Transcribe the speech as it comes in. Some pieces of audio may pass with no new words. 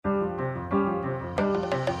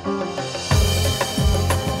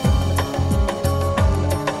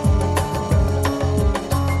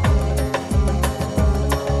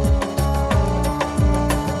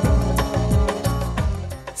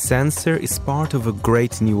Censor is part of a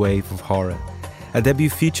great new wave of horror. A debut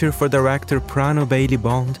feature for director Prano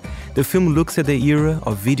Bailey-Bond, the film looks at the era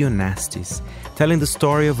of video nasties, telling the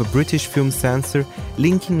story of a British film censor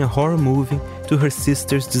linking a horror movie to her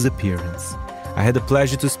sister's disappearance. I had the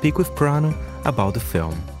pleasure to speak with Prano about the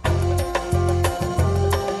film.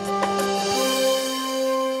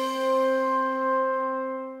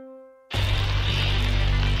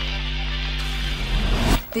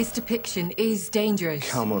 This depiction is dangerous.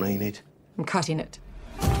 Come on, Enid. I'm cutting it.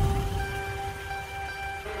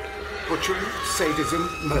 Butchery, sadism,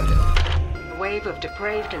 murder. A wave of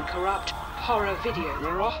depraved and corrupt horror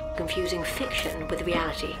video. Confusing fiction with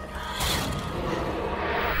reality.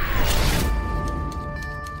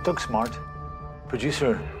 Doug Smart,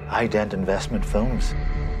 producer, Ident Investment Films.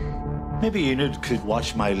 Maybe Enid could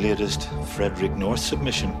watch my latest Frederick North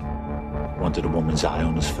submission. Wanted a woman's eye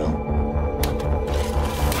on his film.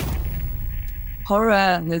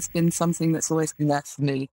 Horror has been something that's always been there for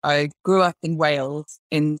me. I grew up in Wales,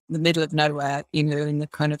 in the middle of nowhere, in the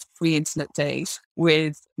kind of pre-internet days,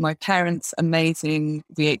 with my parents' amazing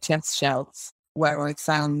VHS shelves, where I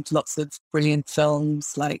found lots of brilliant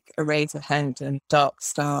films like Eraserhead and Dark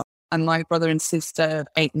Star. And my brother and sister,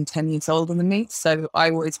 8 and 10 years older than me, so I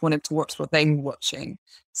always wanted to watch what they were watching.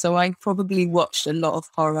 So I probably watched a lot of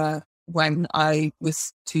horror when I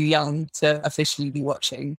was too young to officially be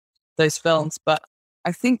watching those films. But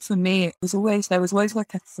I think for me, there was always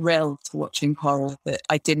like a thrill to watching horror that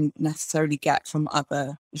I didn't necessarily get from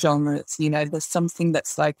other genres. There's something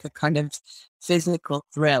that's like a kind of physical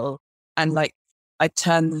thrill, and like I'd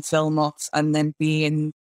turn the film off and then be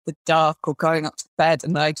in the dark or going up to bed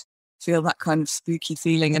and I'd feel that kind of spooky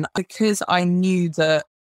feeling. And because I knew that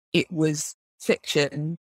it was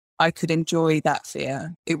fiction, I could enjoy that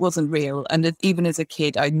fear. It wasn't real. And even as a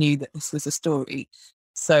kid, I knew that this was a story.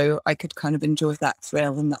 So I could kind of enjoy that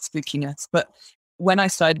thrill and that spookiness. But when I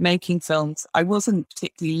started making films, I wasn't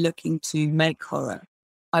particularly looking to make horror.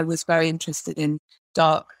 I was very interested in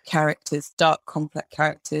dark characters, dark, complex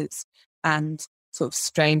characters, and sort of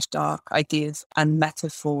strange, dark ideas and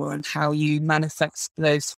metaphor, and how you manifest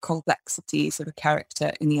those complexities of a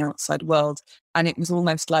character in the outside world. And it was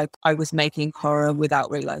almost like I was making horror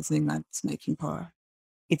without realizing I was making horror.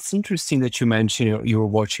 It's interesting that you mentioned you were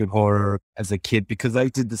watching horror as a kid, because I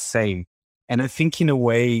did the same. And I think in a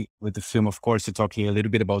way with the film, of course, you're talking a little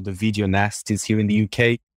bit about the video nasties here in the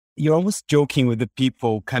UK. You're almost joking with the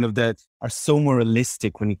people kind of that are so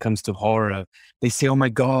moralistic when it comes to horror. They say, oh my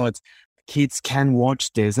God, kids can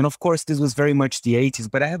watch this. And of course, this was very much the 80s,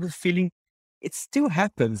 but I have a feeling it still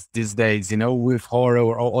happens these days, with horror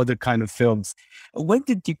or other kind of films. When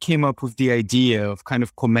did you came up with the idea of kind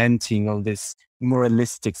of commenting on this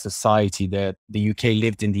moralistic society that the UK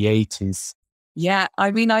lived in the 80s? Yeah,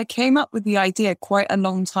 I came up with the idea quite a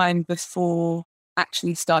long time before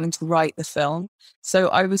actually starting to write the film. So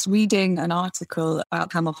I was reading an article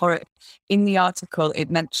about Hammer Horror. In the article,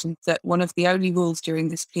 it mentioned that one of the only rules during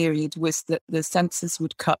this period was that the censors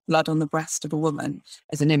would cut blood on the breast of a woman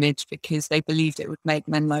as an image because they believed it would make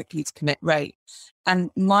men likely to commit rape.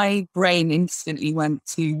 And my brain instantly went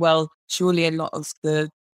to, well, surely a lot of the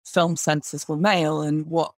film censors were male, and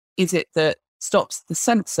what is it that stops the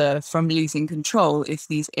censor from losing control if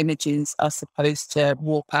these images are supposed to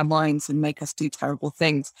warp our minds and make us do terrible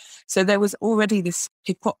things? So there was already this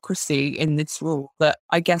hypocrisy in this rule that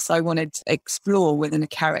I guess I wanted to explore within a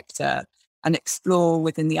character, and explore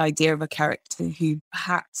within the idea of a character who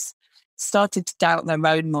perhaps started to doubt their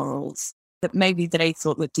own morals, that maybe they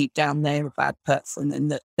thought that deep down they're a bad person,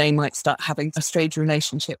 and that they might start having a strange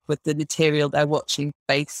relationship with the material they're watching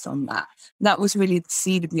based on that. That was really the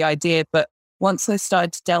seed of the idea. But once I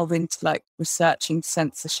started to delve into like researching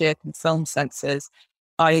censorship and film censors,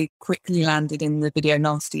 I quickly landed in the video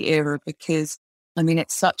nasty era, because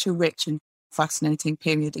it's such a rich and fascinating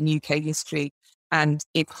period in UK history and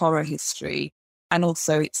in horror history. And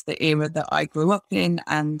also it's the era that I grew up in,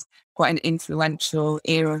 and quite an influential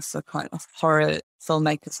era for kind of horror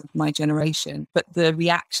filmmakers of my generation. But the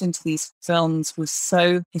reaction to these films was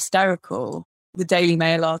so hysterical. The Daily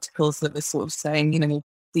Mail articles that were sort of saying,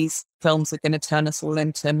 these films are going to turn us all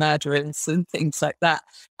into murderers and things like that.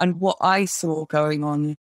 And what I saw going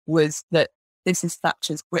on was that this is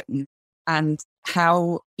Thatcher's Britain, and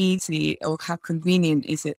how easy or how convenient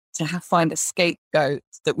is it to find a scapegoat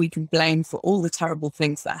that we can blame for all the terrible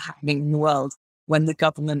things that are happening in the world when the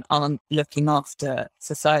government aren't looking after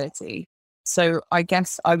society. So I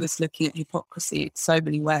guess I was looking at hypocrisy in so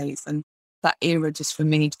many ways, and that era just for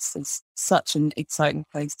me just is such an exciting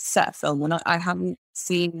place to set a film. And I haven't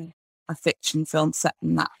seen a fiction film set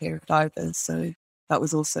in that period either, so that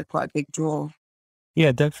was also quite a big draw.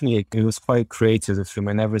 Yeah, definitely. It was quite creative, the film.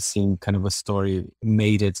 I never seen kind of a story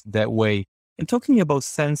made it that way. And talking about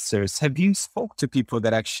censors, have you spoke to people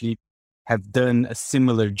that actually have done a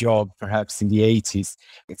similar job, perhaps in the 80s?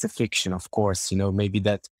 It's a fiction, of course, maybe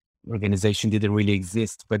that organization didn't really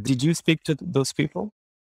exist. But did you speak to those people?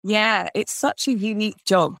 Yeah, it's such a unique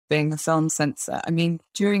job being a film censor. I mean,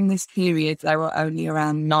 during this period, there were only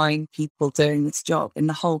around 9 people doing this job in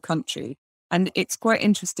the whole country. And it's quite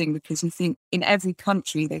interesting because you think in every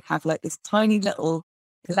country, they have like this tiny little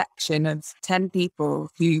collection of 10 people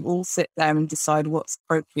who all sit there and decide what's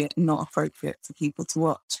appropriate and not appropriate for people to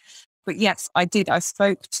watch. But yes, I did. I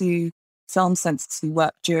spoke to film censors who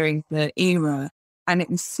worked during the era, and it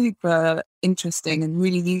was super interesting and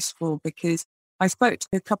really useful because I spoke to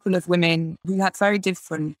a couple of women who had very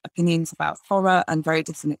different opinions about horror and very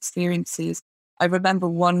different experiences. I remember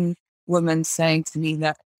one woman saying to me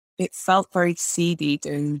that it felt very seedy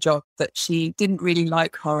doing the job, that she didn't really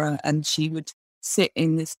like horror and she would sit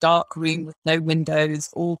in this dark room with no windows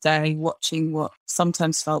all day watching what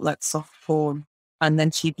sometimes felt like soft porn. And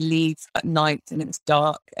then she'd leave at night and it was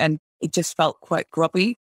dark and it just felt quite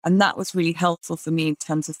grubby. And that was really helpful for me in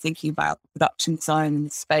terms of thinking about production design and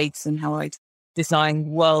the space and how I'd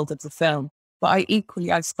design world of the film. But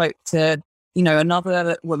I spoke to,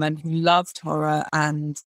 another woman who loved horror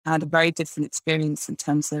and had a very different experience in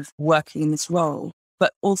terms of working in this role.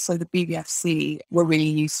 But also the BBFC were really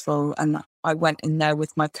useful. And I went in there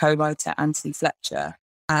with my co-writer, Anthony Fletcher,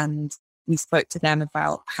 and we spoke to them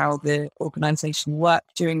about how the organisation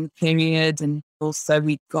worked during the period. And also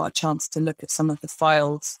we got a chance to look at some of the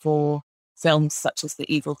files for films such as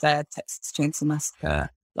The Evil Dead, Texas Chainsaw Massacre,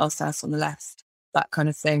 Last House on the Left, that kind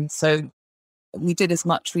of thing. So we did as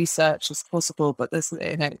much research as possible, but there's,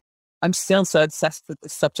 I'm still so obsessed with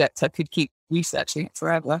this subject. I could keep researching it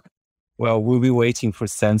forever. Well, we'll be waiting for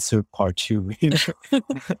Censor Part 2.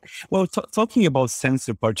 Well, talking about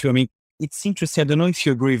Censor Part 2, I mean, it's interesting. I don't know if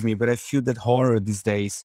you agree with me, but I feel that horror these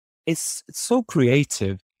days is so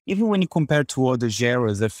creative. Even when you compare to other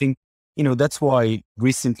genres, I think, that's why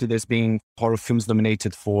recently there's been horror films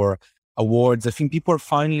nominated for awards. I think people are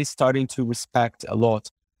finally starting to respect a lot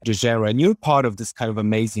the genre. And you're part of this kind of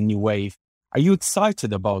amazing new wave. Are you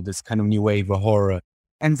excited about this kind of new wave of horror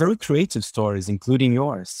and very creative stories, including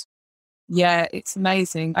yours? Yeah, it's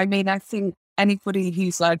amazing. I mean, I think anybody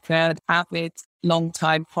who's like an avid,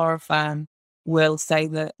 long-time horror fan will say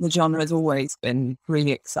that the genre has always been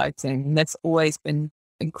really exciting. There's always been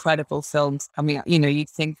incredible films coming out. You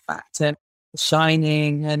think back to The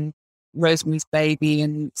Shining and Rosemary's Baby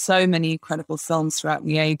and so many incredible films throughout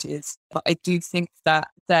the ages. But I do think that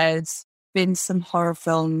there's been some horror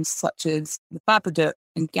films such as The Babadook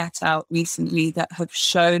and Get Out recently that have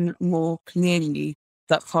shown more clearly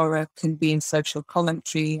that horror can be in social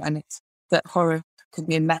commentary and that horror can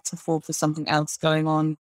be a metaphor for something else going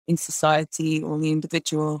on in society or the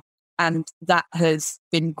individual. And that has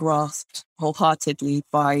been grasped wholeheartedly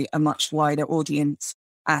by a much wider audience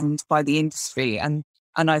and by the industry. And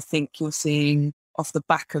I think you're seeing off the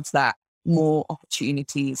back of that more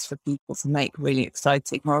opportunities for people to make really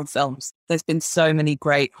exciting horror films. There's been so many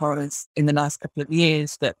great horrors in the last couple of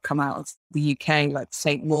years that come out of the UK, like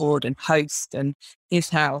St. Maud and Host and His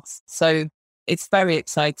House. So it's very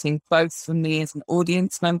exciting, both for me as an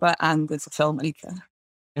audience member and as a filmmaker.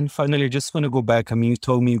 And finally, I just want to go back. I mean, you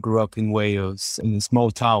told me you grew up in Wales, in a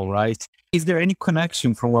small town, right? Is there any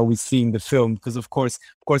connection from what we see in the film? Because of course,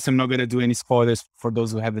 I'm not going to do any spoilers for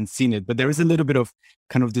those who haven't seen it, but there is a little bit of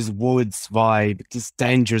kind of this woods vibe, this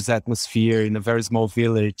dangerous atmosphere in a very small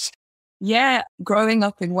village. Yeah, growing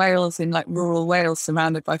up in Wales, in like rural Wales,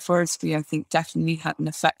 surrounded by forestry, I think definitely had an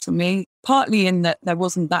effect on me. Partly in that there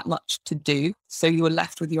wasn't that much to do. So you were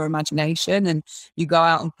left with your imagination and you go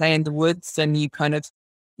out and play in the woods and you kind of,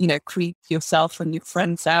 creep yourself and your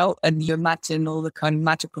friends out and you imagine all the kind of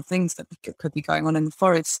magical things that could be going on in the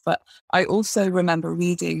forest. But I also remember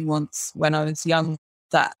reading once when I was young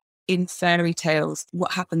that in fairy tales,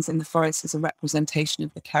 what happens in the forest is a representation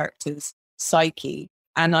of the character's psyche.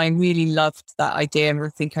 And I really loved that idea. And I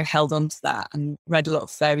think I held on to that and read a lot of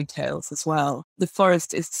fairy tales as well. The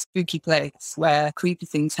forest is a spooky place where creepy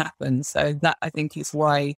things happen. So that, I think, is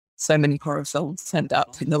why so many horror films end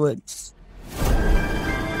up in the woods.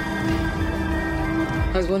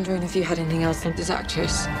 I was wondering if you had anything else on this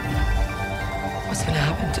actress. What's going to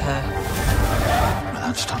happen to her? Well,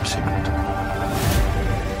 that's top secret.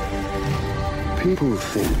 People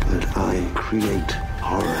think that I create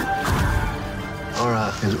horror.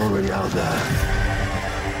 Horror is already out there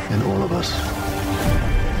in all of us.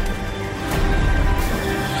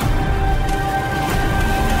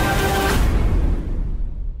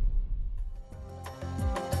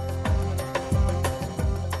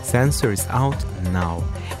 Censor is out now.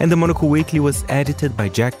 And the Monaco Weekly was edited by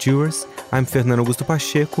Jack Jewers. I'm Fernando Augusto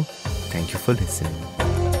Pacheco. Thank you for listening.